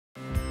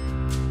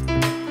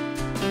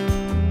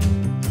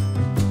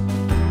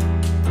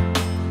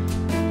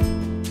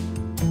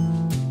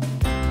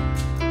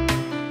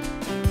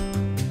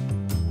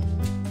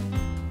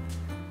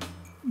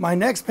My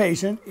next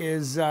patient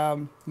is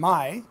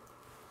Mai,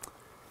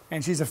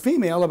 and she's a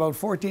female about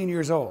 14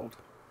 years old.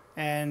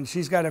 And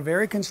she's got a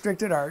very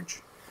constricted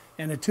arch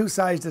and a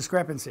two-size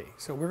discrepancy.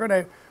 So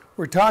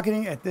we're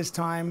talking at this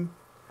time,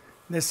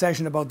 in this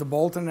session, about the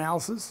bolt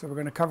analysis. So we're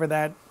going to cover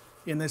that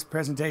in this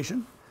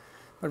presentation.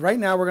 But right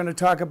now we're going to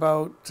talk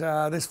about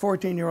this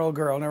 14-year-old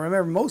girl. Now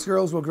remember, most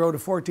girls will grow to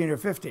 14 or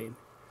 15.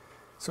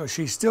 So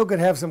she still could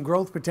have some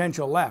growth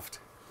potential left.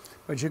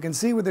 But you can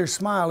see with her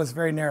smile, it's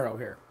very narrow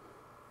here.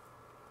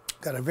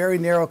 Got a very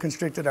narrow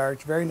constricted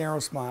arch, very narrow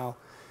smile,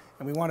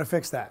 and we want to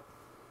fix that.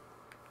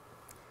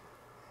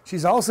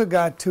 She's also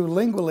got two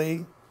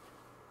lingually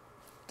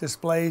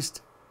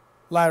displaced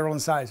lateral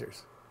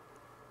incisors.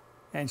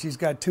 And she's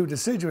got two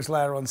deciduous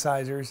lateral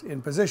incisors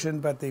in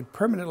position, but the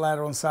permanent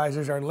lateral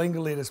incisors are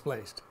lingually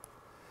displaced.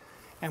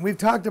 And we've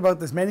talked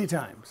about this many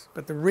times,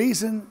 but the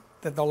reason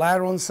that the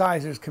lateral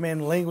incisors come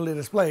in lingually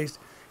displaced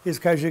is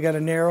because you got a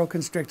narrow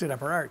constricted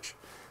upper arch.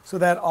 So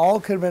that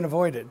all could have been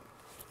avoided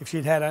if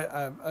she'd had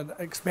an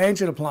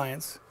expansion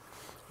appliance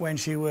when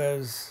she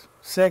was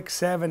 6,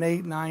 7,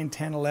 8, 9,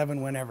 10,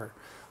 11, whenever.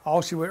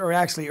 All she would, or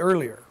actually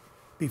earlier,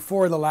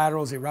 before the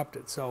laterals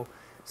erupted. So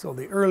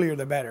the earlier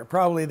the better.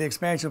 Probably the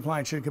expansion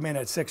appliance should come in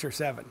at 6 or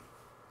 7.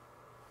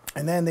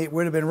 And then there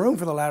would have been room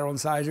for the lateral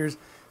incisors,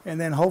 and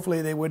then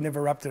hopefully they wouldn't have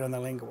erupted on the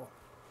lingual.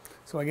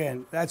 So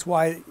again, that's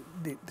why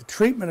the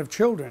treatment of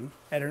children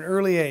at an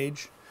early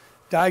age,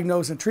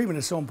 diagnosis and treatment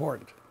is so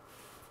important.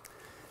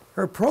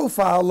 Her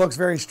profile looks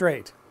very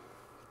straight.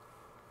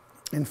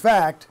 In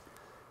fact,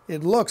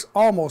 it looks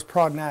almost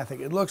prognathic.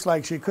 It looks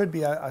like she could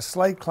be a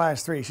slight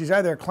class 3. She's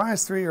either a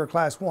class 3 or a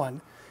class 1.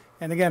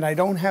 And again, I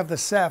don't have the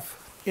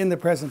Ceph in the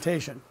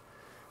presentation,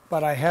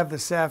 but I have the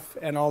Ceph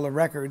and all the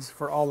records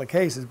for all the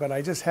cases, but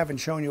I just haven't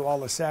shown you all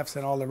the Cephs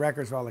and all the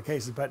records for all the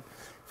cases. But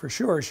for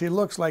sure, she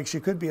looks like she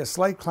could be a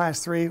slight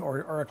class 3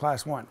 or a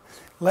class 1.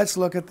 Let's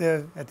look at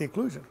the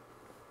occlusion.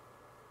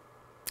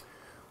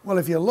 Well,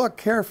 if you look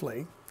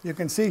carefully, you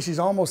can see she's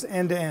almost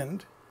end to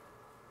end.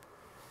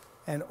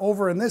 And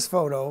over in this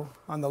photo,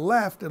 on the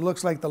left, it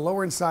looks like the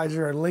lower incisors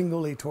are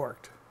lingually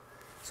torqued.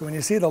 So when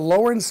you see the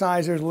lower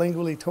incisors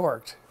lingually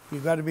torqued,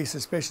 you've got to be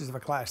suspicious of a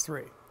class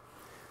 3.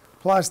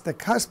 Plus, the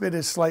cuspid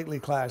is slightly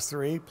class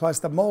 3, plus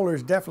the molar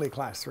is definitely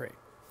class 3.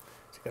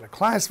 So you got a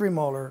class 3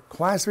 molar,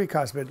 class 3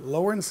 cuspid,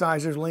 lower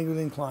incisors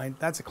lingually inclined,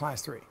 that's a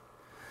class 3.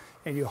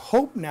 And you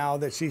hope now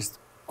that she's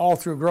all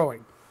through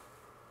growing.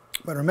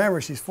 But remember,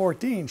 she's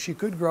 14, she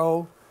could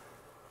grow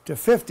to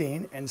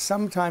 15, and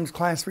sometimes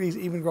class 3s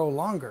even grow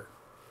longer.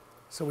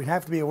 So we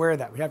have to be aware of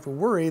that. We have to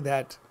worry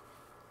that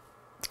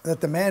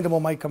the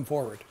mandible might come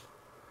forward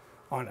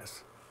on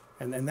us,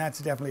 and that's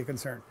definitely a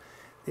concern.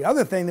 The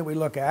other thing that we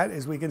look at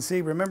is we can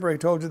see, remember I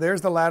told you there's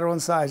the lateral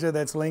incisor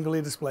that's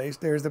lingually displaced,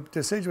 there's the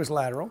deciduous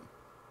lateral,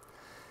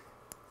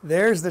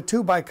 there's the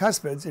two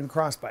bicuspids in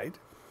crossbite,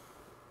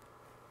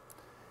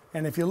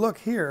 and if you look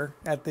here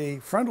at the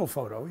frontal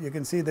photo, you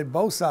can see that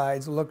both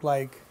sides look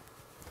like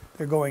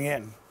they're going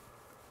in.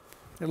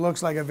 It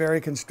looks like a very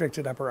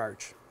constricted upper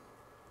arch.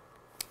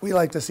 We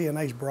like to see a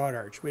nice broad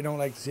arch. We don't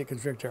like to see a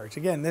constricted arch.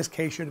 Again, this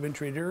case should have been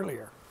treated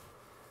earlier.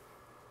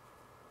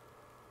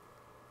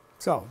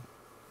 So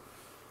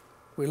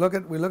we look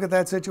at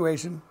that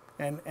situation,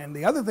 and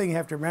the other thing you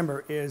have to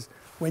remember is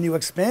when you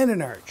expand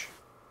an arch,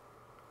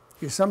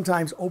 you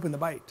sometimes open the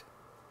bite.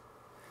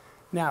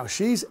 Now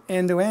she's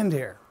end to end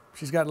here.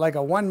 She's got like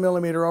a 1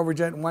 millimeter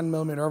overjet and 1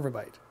 millimeter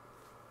overbite.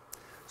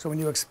 So when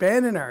you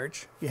expand an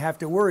arch, you have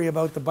to worry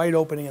about the bite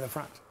opening in the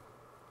front.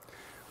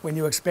 When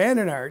you expand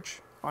an arch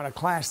on a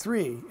class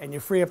 3 and you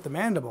free up the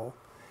mandible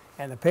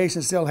and the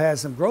patient still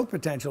has some growth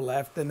potential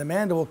left, then the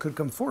mandible could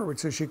come forward.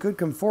 So she could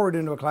come forward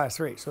into a class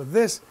 3. So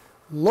this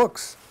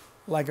looks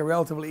like a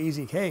relatively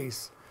easy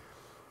case,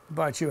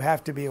 but you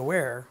have to be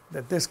aware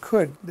that this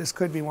could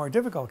be a more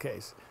difficult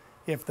case.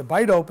 If the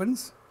bite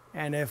opens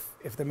and if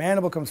the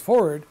mandible comes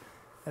forward,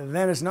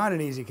 then it's not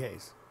an easy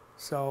case.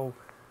 So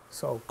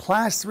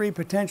class 3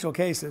 potential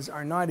cases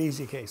are not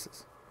easy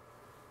cases.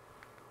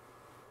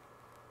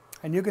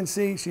 And you can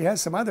see she has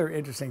some other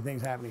interesting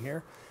things happening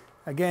here.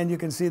 Again, you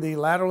can see the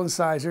lateral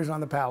incisors on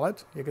the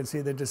palate. You can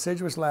see the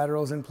deciduous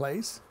laterals in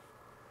place.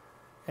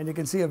 And you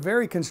can see a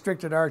very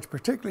constricted arch,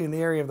 particularly in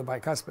the area of the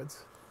bicuspids.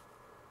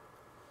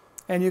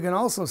 And you can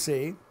also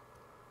see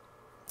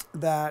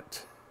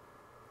that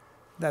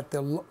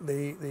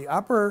the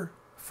upper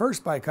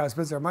first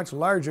bicuspids are much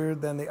larger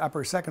than the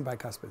upper second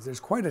bicuspids. There's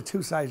quite a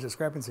two-size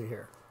discrepancy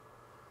here.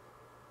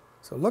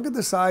 So look at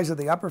the size of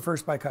the upper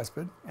first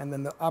bicuspid and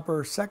then the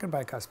upper second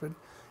bicuspid,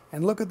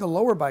 and look at the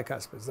lower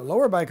bicuspids. The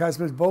lower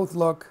bicuspids both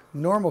look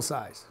normal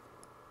size.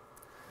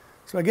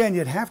 So again,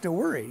 you'd have to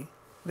worry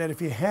that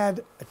if you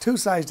had a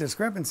two-size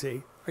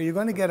discrepancy, are you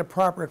going to get a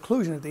proper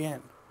occlusion at the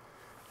end?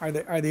 Are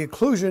the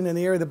occlusion in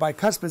the area of the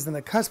bicuspids and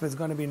the cuspids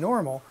going to be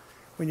normal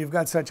when you've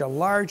got such a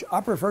large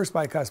upper first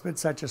bicuspid,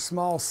 such a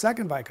small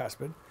second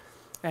bicuspid,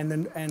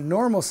 and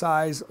normal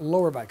size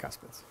lower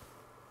bicuspids?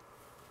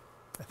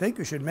 I think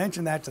you should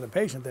mention that to the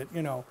patient, that,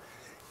 you know,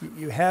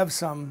 you have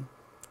some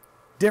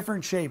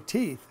different shaped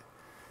teeth,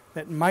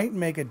 that might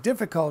make it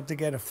difficult to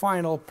get a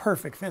final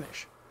perfect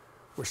finish.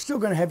 We're still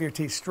going to have your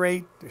teeth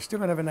straight, they're still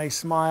going to have a nice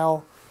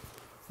smile,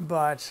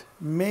 but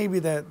maybe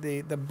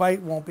the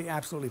bite won't be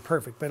absolutely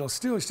perfect, but it'll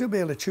still be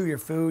able to chew your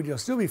food, you'll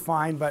still be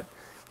fine, but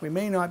we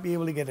may not be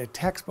able to get a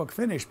textbook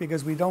finish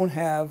because we don't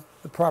have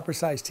the proper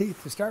size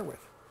teeth to start with.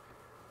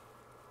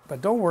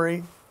 But don't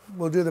worry,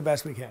 we'll do the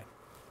best we can.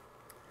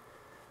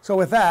 So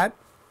with that,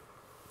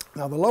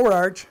 now the lower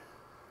arch,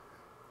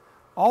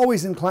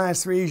 always in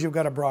class 3s you've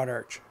got a broad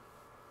arch.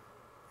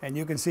 And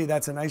you can see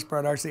that's a nice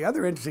broad arch. The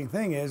other interesting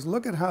thing is,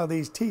 look at how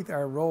these teeth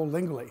are rolled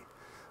lingually.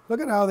 Look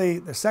at how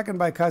the second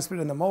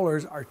bicuspid and the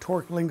molars are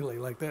torqued lingually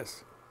like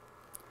this.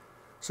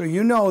 So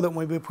you know that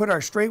when we put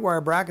our straight wire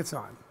brackets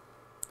on,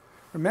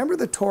 remember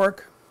the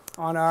torque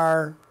on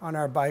our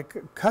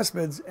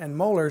bicuspids and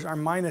molars are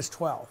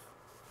 -12.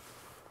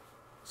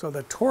 So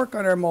the torque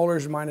on our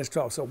molars is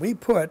 -12. So when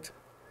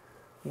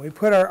we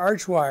put our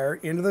arch wire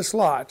into the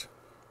slot,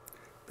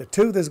 the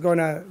tooth is going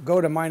to go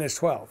to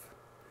 -12.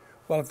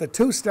 Well, if the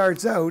tooth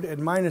starts out at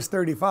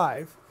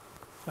 -35,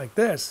 like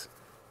this,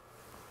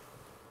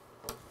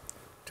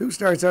 tooth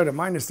starts out at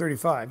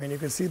 -35, and you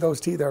can see those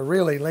teeth are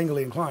really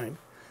lingually inclined,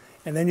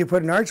 and then you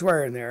put an arch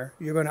wire in there,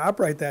 you're going to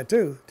upright that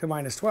tooth to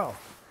 -12.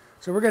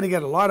 So we're going to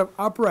get a lot of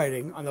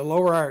uprighting on the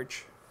lower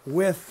arch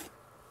with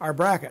our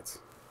brackets,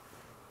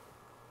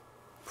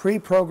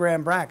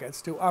 pre-programmed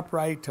brackets to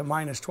upright to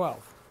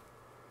 -12.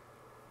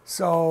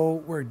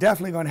 So we're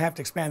definitely going to have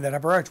to expand that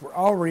upper arch. We're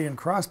already in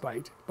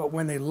crossbite, but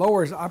when the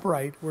lower is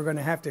upright, we're going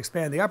to have to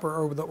expand the upper,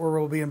 or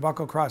we'll be in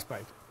buccal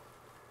crossbite.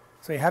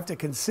 So you have to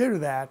consider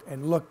that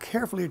and look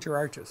carefully at your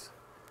arches.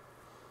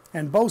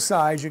 And both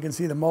sides, you can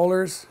see the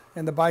molars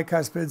and the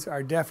bicuspids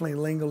are definitely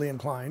lingually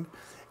inclined,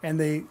 and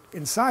the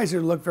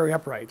incisors look very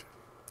upright,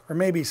 or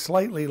maybe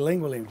slightly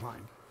lingually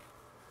inclined.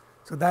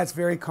 So that's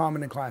very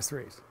common in class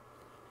 3s.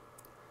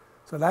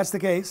 So that's the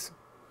case.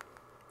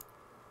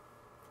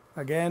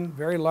 Again,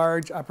 very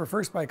large upper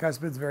first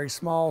bicuspids, very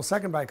small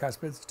second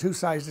bicuspids, two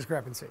size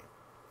discrepancy.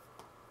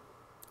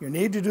 You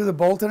need to do the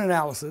Bolton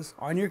analysis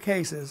on your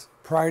cases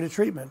prior to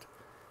treatment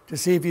to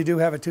see if you do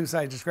have a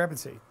two-size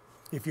discrepancy.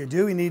 If you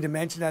do, you need to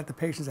mention that to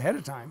patients ahead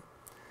of time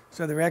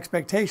so their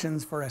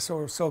expectations for a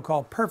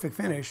so-called perfect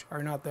finish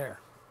are not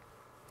there.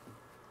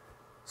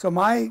 So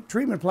my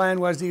treatment plan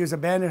was to use a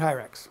banded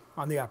Hyrex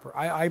on the upper.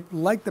 I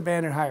like the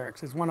banded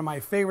Hyrex. It's one of my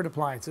favorite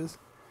appliances.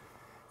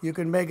 You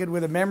can make it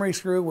with a memory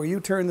screw where you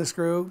turn the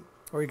screw,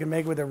 or you can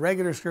make it with a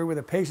regular screw where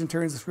the patient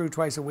turns the screw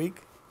twice a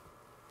week.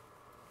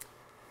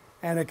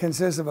 And it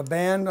consists of a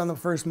band on the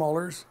first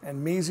molars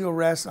and mesial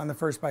rests on the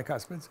first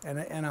bicuspids and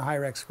a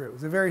Hyrex screw.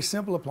 It's a very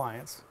simple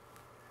appliance,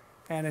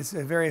 and it's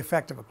a very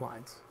effective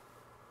appliance.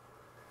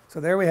 So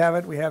there we have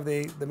it. We have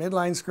the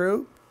midline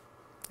screw,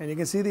 and you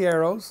can see the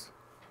arrows.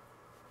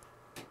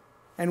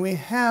 And we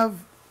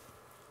have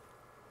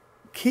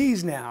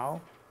keys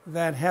now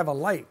that have a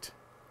light.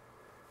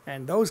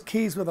 And those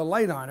keys with a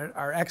light on it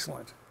are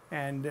excellent.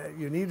 And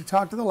you need to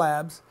talk to the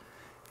labs.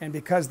 And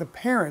because the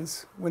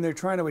parents, when they're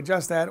trying to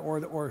adjust that,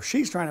 or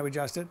she's trying to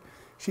adjust it,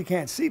 she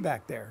can't see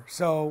back there.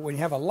 So when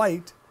you have a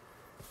light,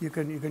 you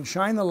can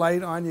shine the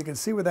light on. You can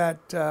see where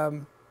that,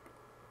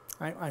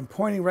 I'm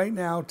pointing right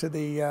now to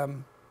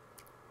the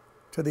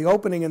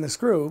opening in the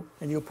screw,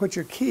 and you'll put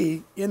your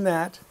key in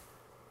that,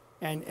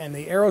 and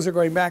the arrows are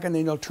going back, and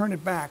then you'll turn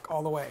it back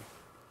all the way.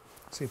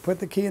 So you put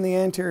the key in the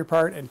anterior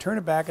part and turn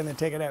it back and then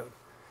take it out.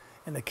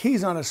 And the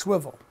key's on a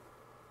swivel.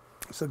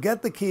 So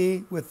get the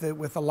key with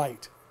the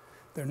light.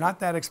 They're not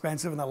that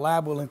expensive, and the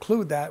lab will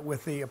include that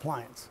with the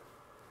appliance.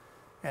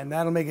 And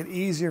that'll make it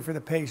easier for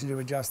the patient to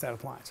adjust that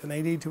appliance. And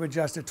they need to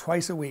adjust it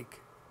twice a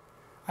week.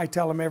 I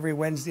tell them every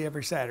Wednesday,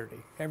 every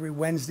Saturday. Every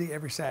Wednesday,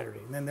 every Saturday,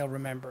 and then they'll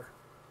remember.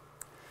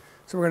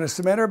 So we're going to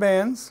cement our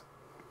bands,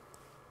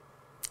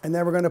 and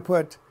then we're going to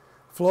put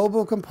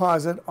flowable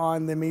composite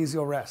on the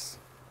mesial rests.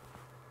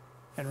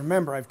 And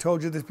remember, I've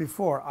told you this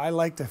before, I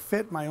like to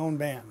fit my own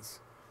bands.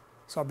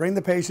 So I'll bring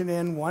the patient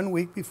in 1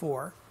 week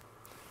before.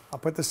 I'll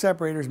put the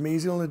separators,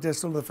 mesial and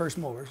distal, to the first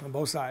molars on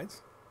both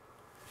sides.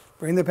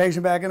 Bring the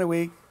patient back in a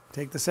week,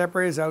 take the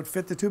separators out,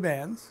 fit the 2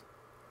 bands,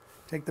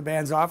 take the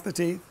bands off the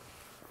teeth,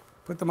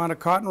 put them on a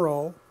cotton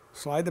roll,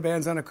 slide the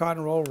bands on a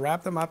cotton roll,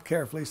 wrap them up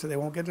carefully so they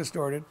won't get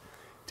distorted,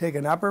 take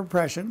an upper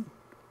impression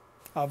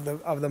of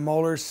the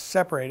molars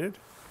separated,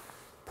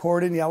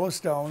 pour it in yellow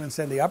stone, and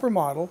send the upper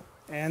model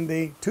and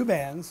the 2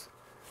 bands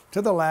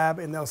to the lab,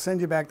 and they'll send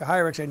you back the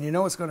Hyrex, and you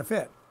know it's going to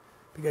fit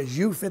because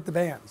you fit the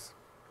bands.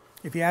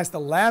 If you ask the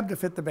lab to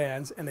fit the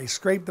bands and they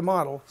scrape the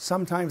model,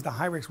 sometimes the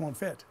Hyrex won't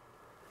fit.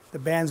 The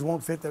bands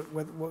won't fit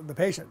with the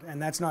patient,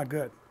 and that's not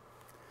good.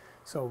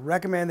 So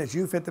recommend that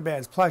you fit the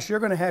bands. Plus, you're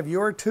going to have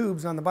your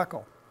tubes on the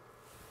buccal.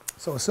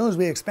 So as soon as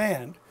we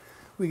expand,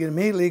 we can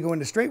immediately go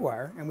into straight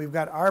wire, and we've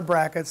got our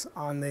brackets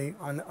on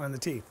the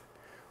teeth.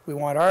 We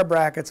want our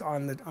brackets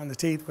on the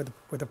teeth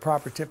with the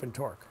proper tip and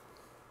torque.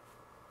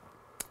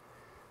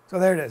 So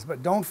there it is.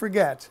 But don't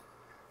forget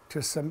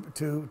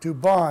to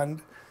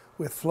bond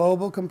with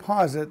flowable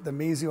composite the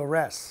mesial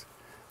rests.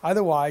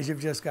 Otherwise,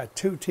 you've just got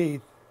 2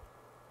 teeth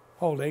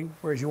holding,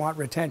 whereas you want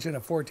retention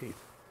of 4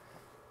 teeth.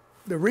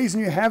 The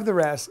reason you have the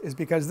rest is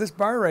because this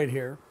bar right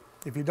here,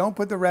 if you don't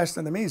put the rest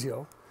on the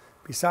mesial,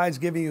 besides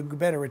giving you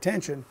better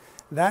retention,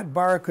 that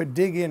bar could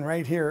dig in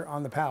right here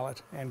on the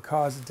palate and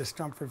cause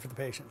discomfort for the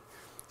patient.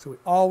 So we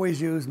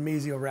always use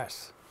mesial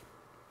rests.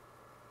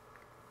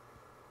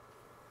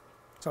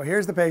 So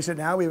here's the patient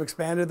now. We've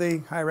expanded the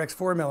Hyrex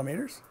 4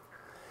 millimeters.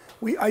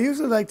 I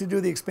usually like to do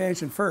the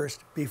expansion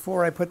first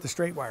before I put the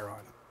straight wire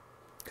on,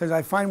 because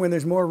I find when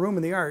there's more room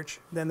in the arch,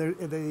 then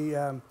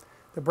the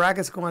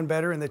brackets go on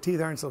better and the teeth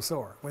aren't so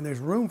sore. When there's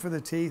room for the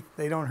teeth,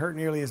 they don't hurt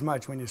nearly as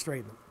much when you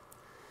straighten them.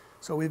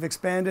 So we've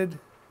expanded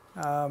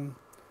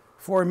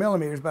 4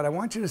 millimeters, but I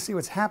want you to see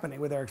what's happening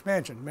with our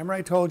expansion. Remember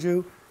I told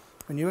you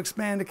when you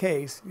expand a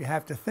case, you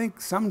have to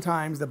think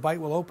sometimes the bite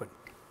will open.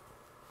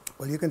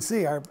 Well, you can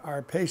see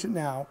our patient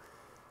now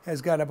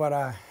has got about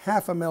a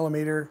 0.5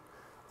 millimeter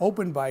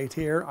open bite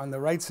here on the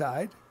right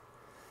side,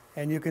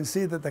 and you can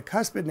see that the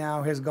cuspid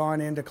now has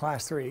gone into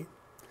class 3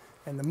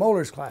 and the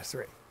molars class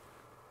 3.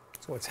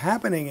 So what's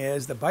happening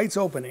is the bite's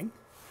opening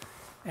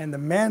and the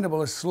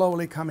mandible is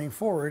slowly coming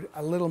forward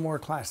a little more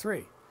class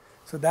 3.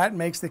 So that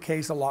makes the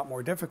case a lot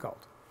more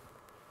difficult.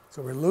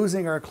 So we're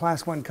losing our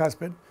class 1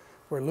 cuspid,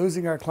 we're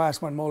losing our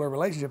class 1 molar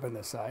relationship on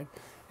this side,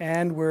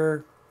 and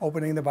we're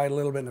opening the bite a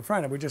little bit in the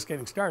front, and we're just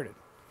getting started.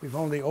 We've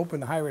only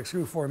opened the Hyrex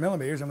screw 4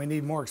 millimeters and we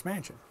need more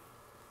expansion.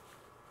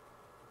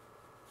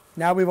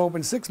 Now we've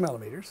opened 6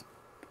 millimeters.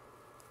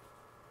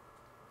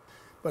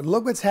 But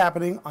look what's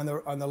happening on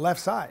the left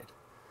side.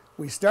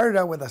 We started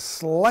out with a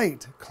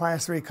slight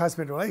class 3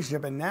 cuspid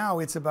relationship, and now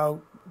it's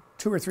about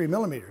 2 or 3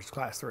 millimeters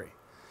class 3.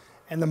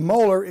 And the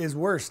molar is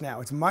worse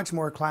now. It's much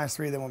more class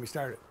 3 than when we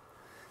started.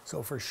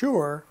 So for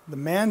sure, the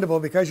mandible,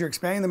 because you're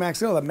expanding the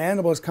maxilla, the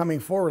mandible is coming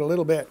forward a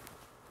little bit.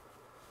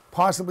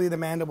 Possibly the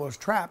mandible is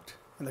trapped,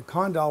 and the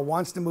condyle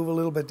wants to move a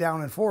little bit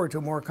down and forward to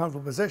a more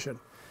comfortable position.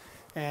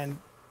 And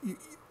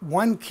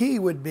one key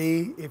would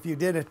be if you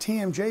did a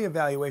TMJ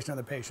evaluation of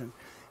the patient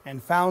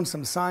and found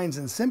some signs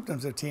and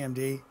symptoms of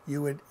TMD,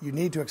 you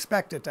need to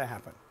expect it to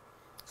happen.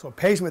 So a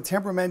patient with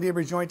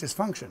temporomandibular joint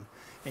dysfunction,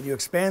 and you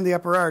expand the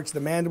upper arch,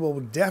 the mandible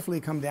will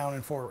definitely come down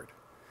and forward,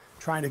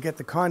 trying to get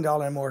the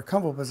condyle in a more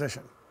comfortable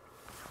position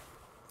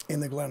in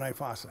the glenoid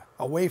fossa,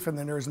 away from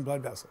the nerves and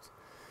blood vessels.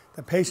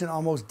 The patient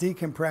almost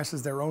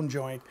decompresses their own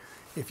joint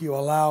if you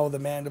allow the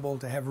mandible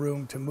to have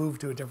room to move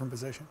to a different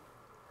position.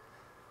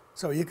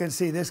 So you can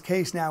see this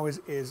case now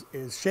is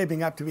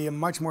shaping up to be a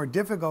much more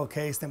difficult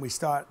case than we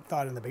thought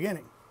in the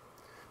beginning,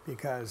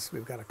 because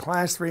we've got a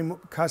class 3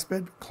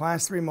 cuspid,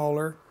 class 3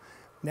 molar.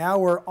 Now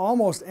we're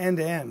almost end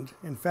to end.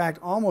 In fact,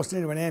 almost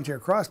into an anterior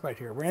crossbite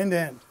here. We're end to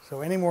end.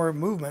 So any more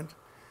movement,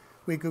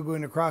 we could go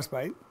into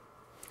crossbite.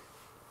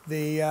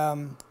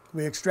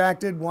 We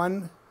extracted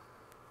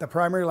the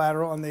primary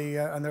lateral on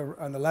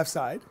the left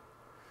side,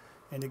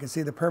 and you can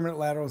see the permanent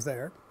laterals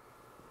there.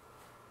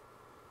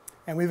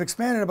 And we've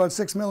expanded about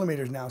 6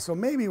 millimeters now, so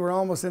maybe we're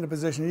almost in a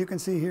position. You can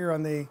see here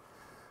on the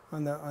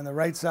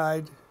right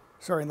side,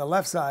 sorry, on the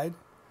left side,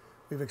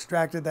 we've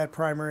extracted that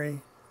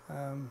primary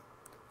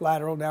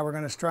lateral. Now we're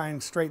going to try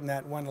and straighten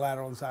that one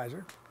lateral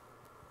incisor.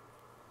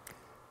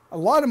 A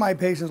lot of my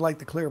patients like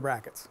the clear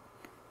brackets.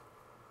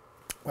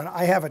 When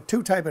I have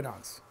 2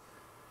 typodonts,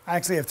 I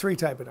actually have 3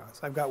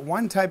 typodonts. I've got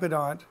one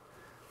typodont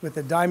with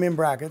the diamond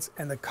brackets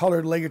and the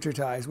colored ligature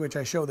ties, which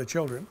I show the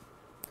children.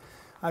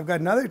 I've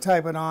got another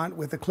typodont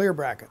with the clear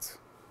brackets.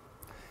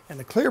 And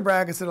the clear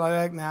brackets that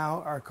I like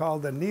now are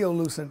called the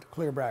neolucent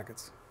clear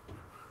brackets.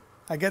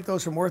 I get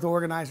those from ortho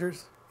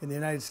organizers in the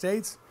United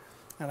States,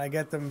 and I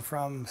get them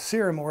from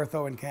Serum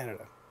Ortho in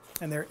Canada.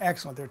 And they're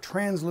excellent. They're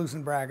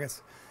translucent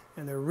brackets,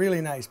 and they're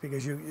really nice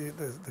because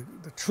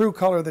the true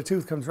color of the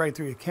tooth comes right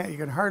through. You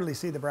can hardly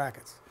see the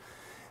brackets.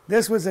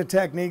 This was a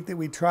technique that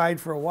we tried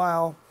for a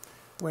while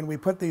when we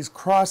put these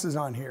crosses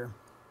on here.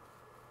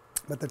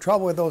 But the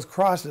trouble with those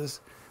crosses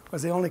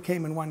was they only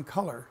came in one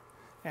color.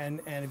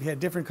 And if you had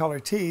different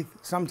colored teeth,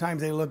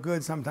 sometimes they looked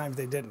good, sometimes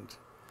they didn't.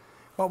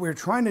 What we're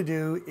trying to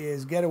do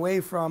is get away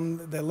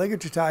from the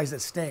ligature ties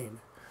that stain.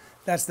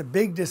 That's the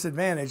big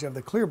disadvantage of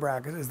the clear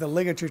bracket, is the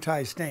ligature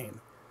ties stain.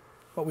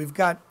 But we've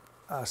got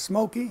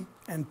Smoky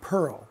and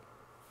Pearl,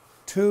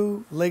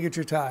 2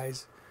 ligature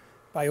ties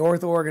by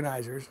ortho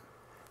organizers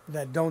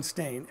that don't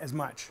stain as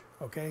much.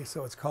 Okay,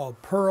 so it's called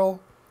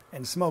Pearl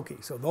and Smoky.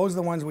 So those are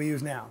the ones we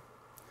use now.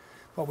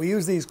 But we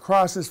used these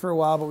crosses for a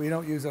while, but we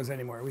don't use those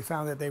anymore. We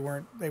found that they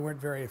weren't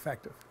very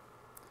effective.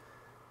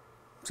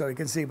 So you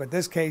can see, but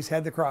this case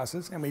had the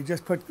crosses, and we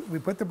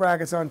put the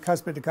brackets on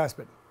cuspid to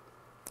cuspid.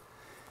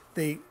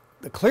 The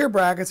clear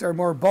brackets are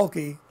more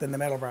bulky than the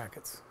metal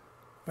brackets,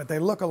 but they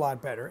look a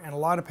lot better, and a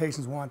lot of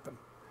patients want them.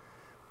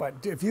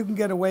 But if you can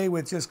get away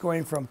with just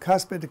going from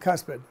cuspid to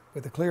cuspid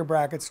with the clear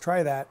brackets,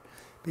 try that,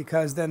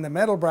 because then the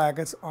metal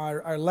brackets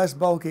are less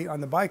bulky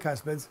on the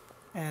bicuspids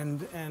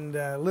and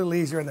a little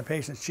easier in the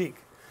patient's cheek.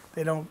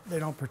 They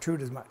don't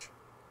protrude as much.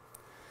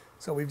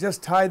 So we've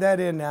just tied that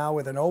in now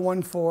with an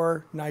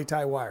 014 night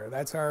tie wire.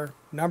 That's our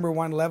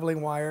 #1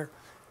 leveling wire.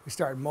 We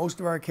start most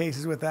of our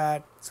cases with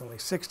that. It's only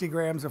 60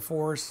 grams of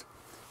force.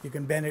 You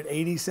can bend it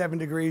 87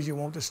 degrees, you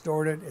won't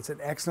distort it. It's an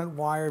excellent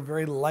wire,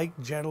 very light,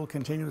 gentle,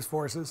 continuous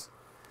forces.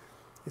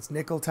 It's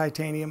nickel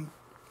titanium.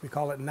 We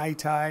call it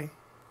night-tie.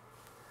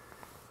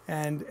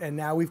 And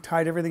now we've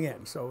tied everything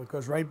in. So it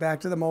goes right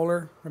back to the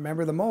molar.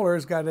 Remember, the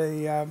molar's got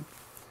a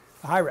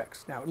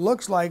Hyrex. Now, it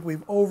looks like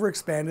we've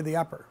overexpanded the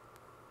upper.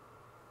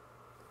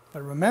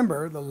 But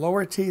remember, the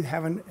lower teeth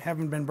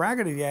haven't been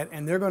bracketed yet,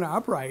 and they're going to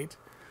upright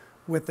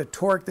with the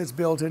torque that's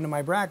built into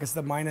my brackets,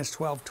 the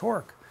 -12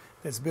 torque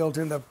that's built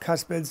in the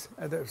cuspids,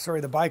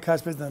 the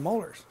bicuspids and the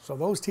molars. So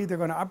those teeth are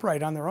going to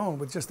upright on their own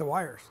with just the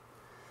wires.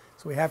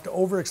 So we have to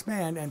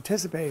overexpand,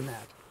 anticipating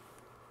that.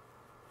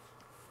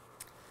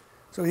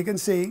 So you can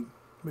see,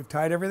 we've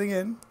tied everything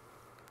in.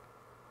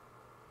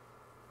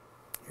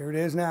 Here it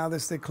is now.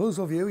 This is the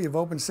occlusal view. You've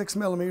opened 6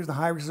 millimeters. The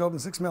Hyrex is open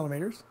 6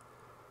 millimeters.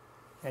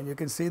 And you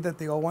can see that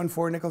the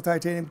 014 nickel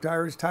titanium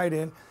tire is tied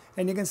in.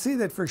 And you can see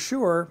that for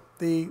sure,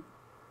 the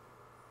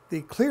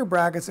clear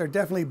brackets are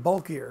definitely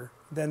bulkier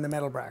than the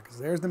metal brackets.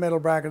 There's the metal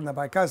bracket on the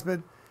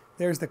bicuspid.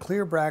 There's the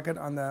clear bracket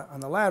on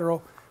the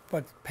lateral.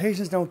 But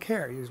patients don't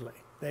care usually.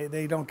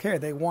 They don't care.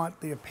 They want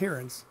the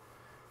appearance.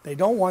 They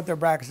don't want their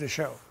brackets to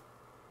show.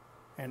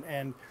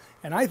 And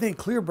I think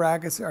clear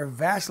brackets are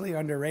vastly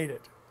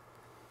underrated.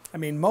 I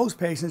mean, most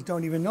patients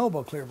don't even know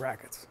about clear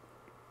brackets.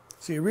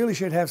 So you really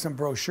should have some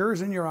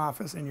brochures in your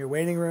office, in your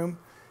waiting room,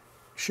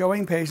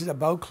 showing patients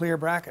about clear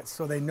brackets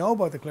so they know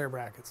about the clear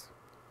brackets.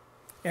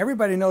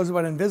 Everybody knows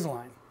about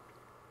Invisalign.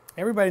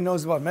 Everybody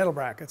knows about metal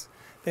brackets.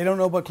 They don't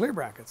know about clear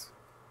brackets.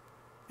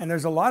 And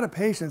there's a lot of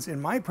patients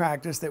in my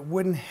practice that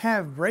wouldn't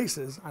have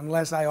braces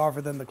unless I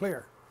offer them the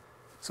clear.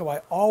 So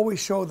I always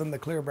show them the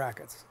clear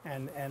brackets,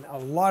 and a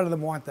lot of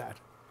them want that.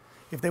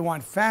 If they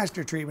want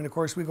faster treatment, of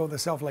course, we go the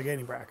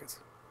self-ligating brackets.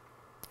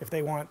 If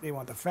they want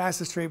the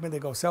fastest treatment, they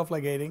go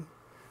self-ligating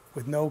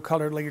with no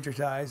colored ligature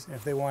ties. And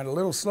if they want a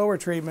little slower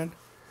treatment,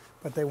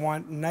 but they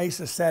want nice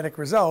aesthetic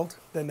result,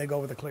 then they go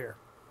with the clear.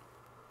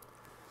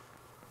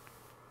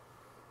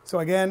 So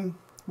again,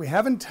 we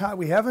haven't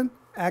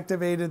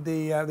activated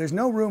the, there's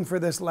no room for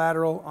this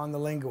lateral on the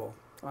lingual,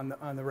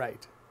 on the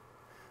right.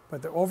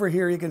 But over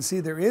here you can see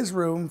there is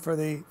room for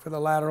the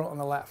lateral on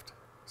the left.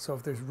 So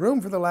if there's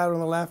room for the lateral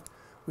on the left,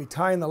 we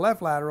tie in the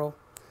left lateral,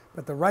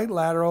 but the right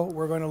lateral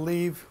we're going to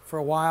leave for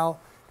a while,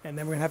 and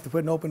then we're going to have to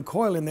put an open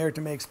coil in there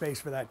to make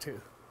space for that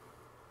tooth.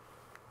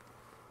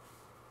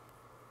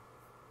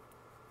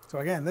 So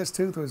again, this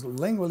tooth was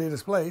lingually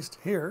displaced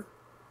here,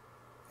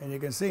 and you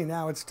can see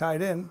now it's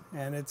tied in,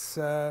 and it's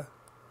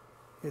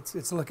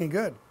looking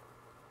good.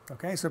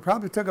 Okay, so it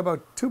probably took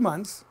about 2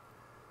 months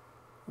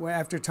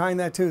after tying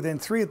that tooth in,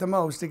 3 at the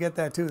most, to get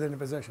that tooth into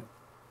position.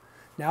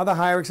 Now the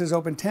Hyrex is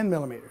open 10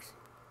 millimeters.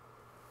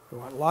 We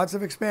want lots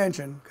of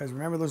expansion, because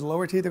remember those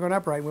lower teeth are going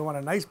upright. We want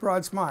a nice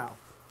broad smile.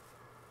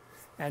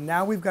 And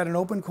now we've got an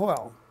open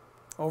coil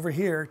over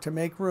here to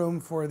make room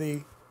for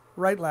the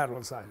right lateral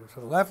incisor.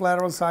 So the left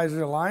lateral incisors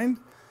are aligned.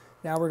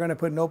 Now we're going to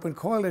put an open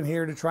coil in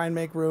here to try and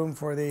make room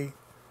for the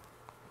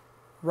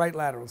right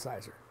lateral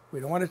incisor. We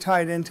don't want to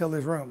tie it in until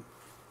there's room.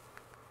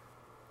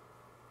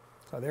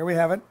 So there we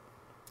have it.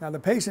 Now the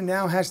patient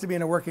now has to be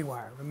in a working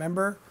wire.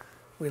 Remember,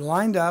 we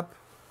lined up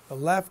the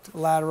left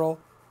lateral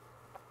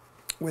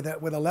with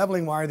a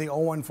leveling wire, the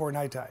 014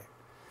 night tie.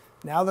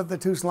 Now that the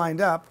tooth's lined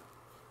up,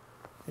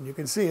 and you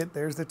can see it,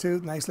 there's the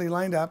tooth nicely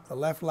lined up, the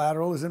left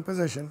lateral is in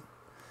position.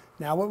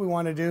 Now what we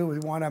want to do, we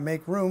want to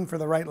make room for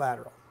the right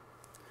lateral.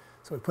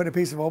 So we put a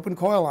piece of open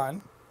coil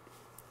on,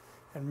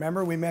 and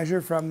remember we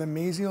measure from the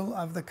mesial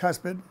of the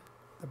cuspid,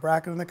 the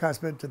bracket on the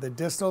cuspid, to the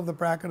distal of the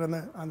bracket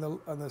on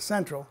the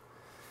central,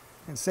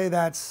 and say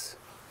that's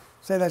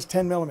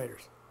 10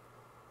 millimeters.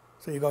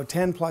 So you go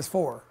 10 plus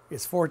 4,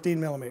 it's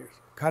 14 millimeters.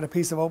 Cut a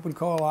piece of open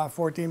coil off,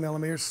 14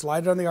 millimeters,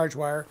 slide it on the arch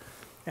wire,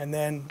 and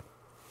then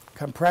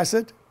compress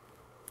it,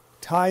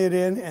 tie it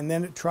in, and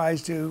then it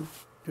tries to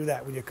do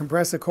that. When you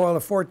compress the coil to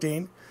 14,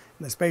 and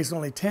the space is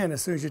only 10,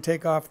 as soon as you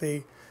take off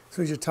as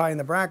soon as you tie in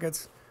the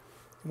brackets,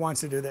 it wants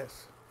to do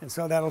this. And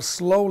so that'll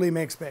slowly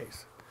make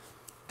space.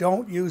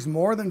 Don't use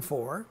more than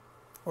 4,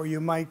 or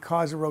you might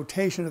cause a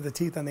rotation of the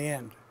teeth on the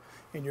end.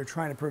 And you're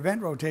trying to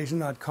prevent rotation,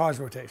 not cause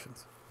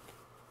rotations.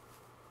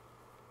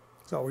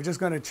 So we're just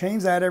going to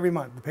change that every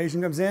month. The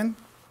patient comes in,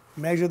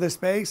 measure the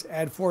space,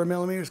 add 4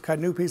 millimeters, cut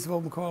a new piece of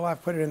open coil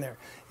off, put it in there.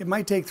 It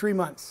might take 3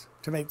 months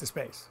to make the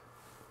space.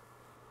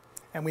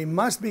 And we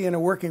must be in a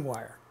working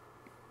wire.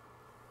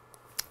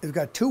 We've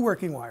got 2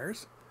 working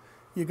wires.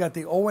 You've got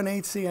the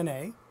 018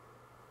 CNA,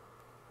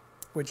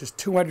 which is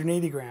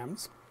 280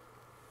 grams,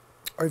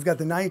 or you've got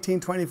the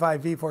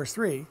 1925 V-Force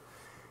 3,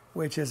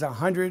 which is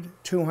 100,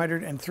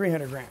 200, and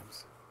 300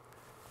 grams.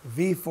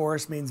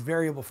 V-Force means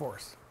variable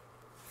force.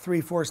 3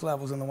 force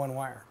levels in the one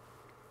wire.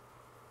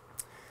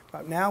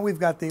 But now we've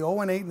got the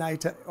 018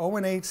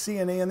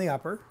 CNA in the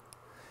upper,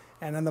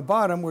 and on the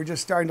bottom we're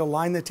just starting to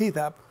line the teeth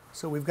up,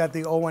 so we've got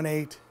the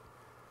 018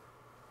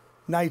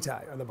 night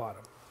tie on the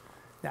bottom.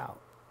 Now,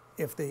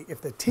 if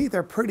the teeth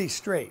are pretty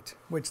straight,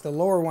 which the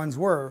lower ones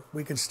were,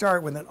 we can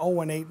start with an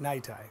 018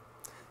 night tie.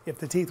 If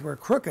the teeth were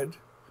crooked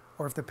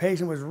or if the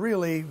patient was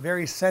really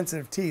very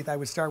sensitive teeth, I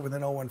would start with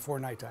an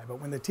 014 NiTi.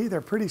 But when the teeth are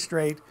pretty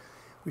straight,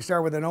 we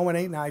start with an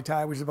 018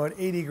 NiTi, which is about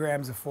 80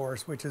 grams of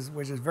force, which is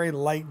very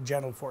light,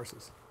 gentle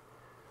forces.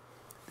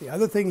 The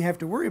other thing you have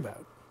to worry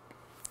about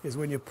is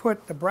when you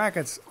put the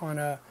brackets on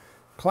a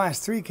class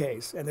 3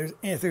 case, and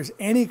if there's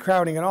any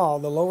crowding at all,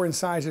 the lower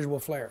incisors will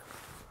flare.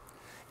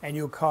 And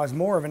you'll cause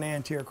more of an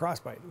anterior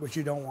crossbite, which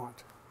you don't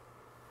want.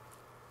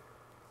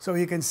 So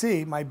you can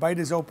see my bite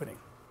is opening.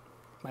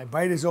 My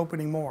bite is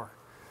opening more.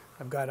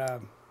 I've got a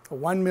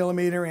 1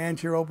 millimeter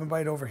anterior open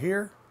bite over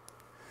here.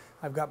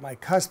 I've got my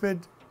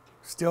cuspid,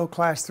 still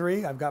class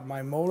 3. I've got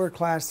my molar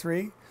class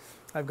 3.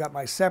 I've got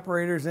my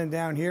separators in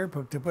down here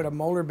to put a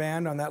molar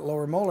band on that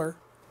lower molar.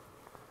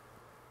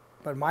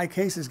 But my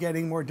case is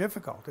getting more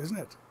difficult, isn't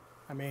it?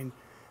 I mean,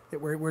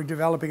 we're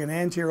developing an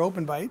anterior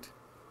open bite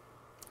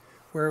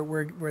where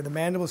the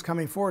mandible is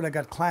coming forward. I've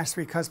got class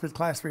 3 cuspid,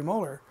 class 3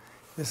 molar.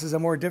 This is a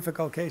more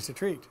difficult case to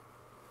treat.